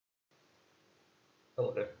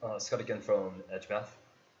Hello there, Scott again from EdgeMath.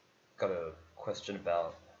 Got a question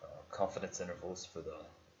about confidence intervals for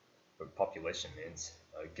population means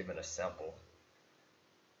given a sample.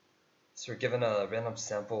 So we're given a random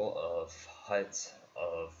sample of heights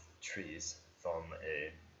of trees from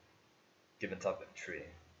a given type of tree,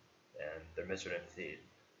 and they're measured in feet.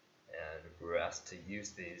 And we're asked to use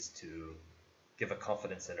these to give a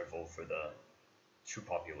confidence interval for the true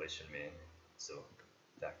population mean. So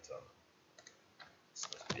back to it's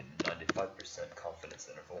supposed to be 95% confidence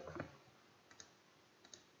interval.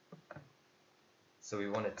 So we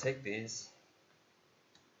want to take these,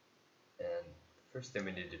 and the first thing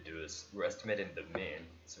we need to do is we're estimating the mean,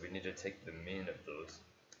 so we need to take the mean of those.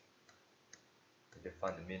 We can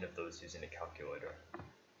find the mean of those using a calculator.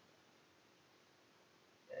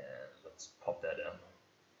 And let's pop that in.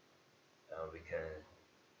 We can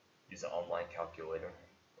use an online calculator,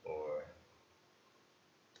 or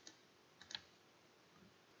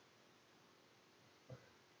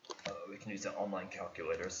we can use an online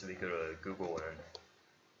calculator. So we go to Google, and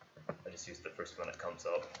I just use the first one that comes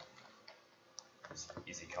up. It's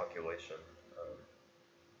easy calculation.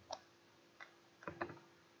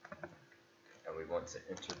 And we want to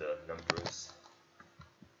enter the numbers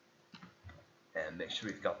and make sure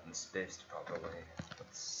we've got them spaced properly.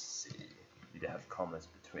 Let's see, you need to have commas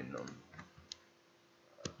between them.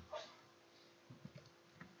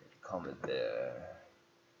 Comma there,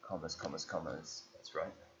 commas, commas, commas, that's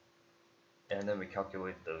right. And then we want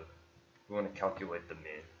to calculate the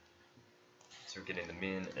mean. So we're getting the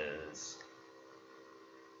mean is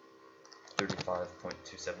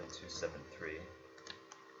 35.27273.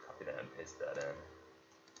 Copy that and paste that in.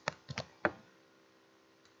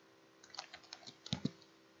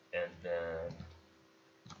 And then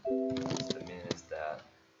the mean is that.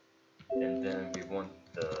 And then we want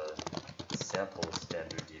the sample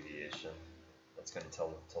standard deviation. That's going to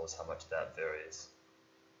tell us how much that varies.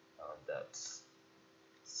 That's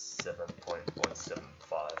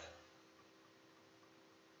 7.175.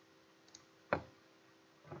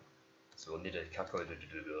 So we'll need a calculator to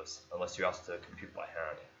do this, unless you're asked to compute by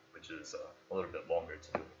hand, which is a little bit longer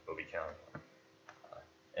to do, but we can.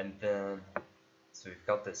 And then, so we've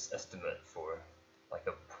got this estimate for,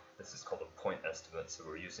 this is called a point estimate, so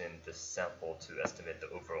we're using this sample to estimate the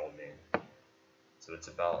overall mean. So it's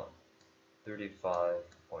about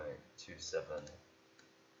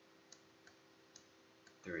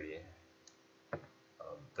 35.273,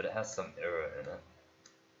 but it has some error in it.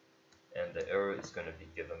 And the error is going to be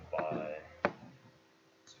given by,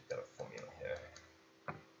 so we've got a formula here.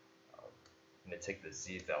 I'm going to take the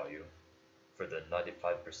z value for the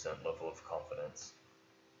 95% level of confidence.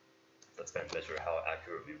 That's going to measure how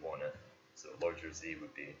accurate we want it. So larger z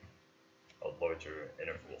would be a larger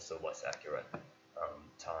interval, so less accurate,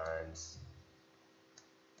 times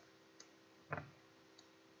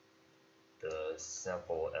the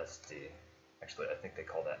sample SD. Actually, I think they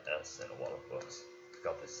call that S in a lot of books. We've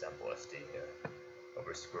got this sample SD here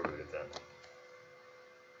over square root of n.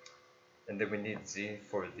 And then we need z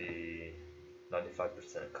for the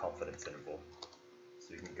 95% confidence interval.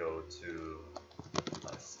 So you can go to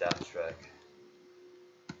StatTrek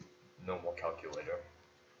normal calculator.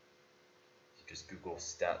 You just Google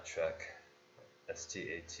StatTrek,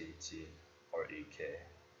 StatTrek,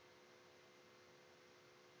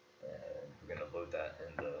 and we're going to load that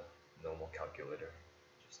in the normal calculator.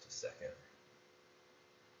 Just a second.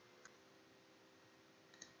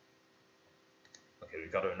 Okay,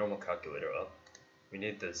 we've got our normal calculator up. We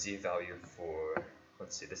need the z value for,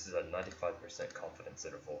 let's see, this is a 95% confidence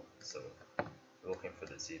interval, so we're looking for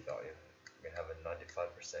the z value. We're going to have a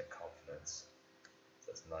 95% confidence,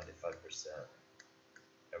 so that's 95%,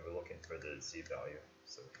 and we're looking for the z value.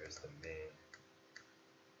 So here's the mean,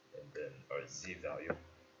 and then our z value.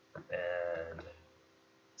 And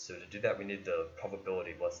so to do that, we need the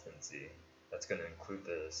probability less than z. That's going to include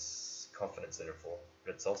this confidence interval,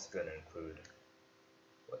 but it's also going to include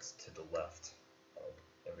what's to the left.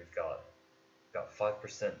 And we've got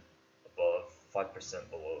 5% above, 5%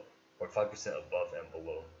 below, or 5% above and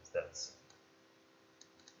below. So that's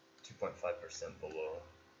 2.5% below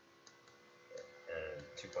and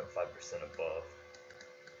 2.5% above.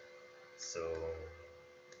 So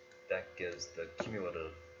that gives the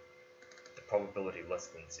cumulative, the probability less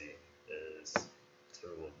than z is a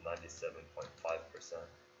total of 97.5%.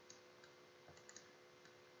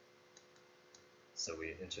 So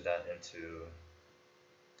we enter that into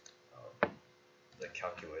the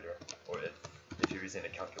calculator, or if you're using a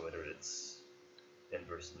calculator, it's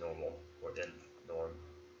inverse normal or inv norm.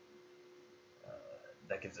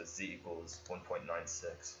 That gives us z equals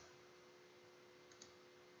 1.96.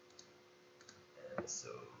 So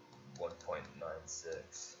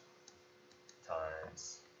 1.96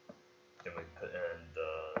 times, then we put in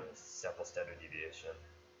the sample standard deviation,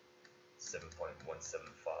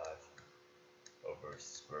 7.175 over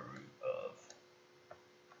square root of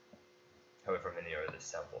however many are the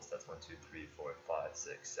samples. That's 1, 2, 3, 4, 5,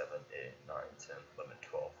 6, 7, 8, 9, 10, 11,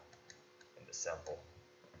 12 in the sample.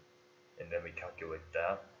 And then we calculate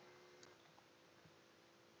that.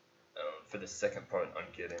 For the second part,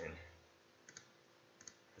 I'm getting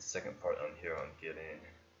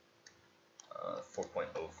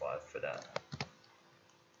 4.05 for that,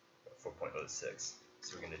 4.06.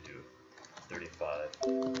 So we're going to do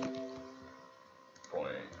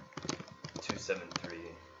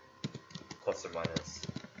 35.273 plus or minus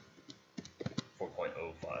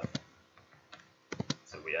 4.05.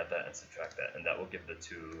 So we add that and subtract that, and that will give the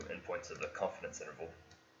two endpoints of the confidence interval.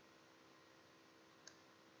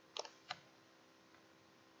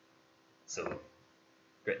 So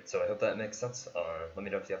great, so I hope that makes sense. Let me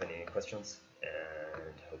know if you have any questions,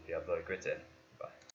 and hope you have a great day. Bye.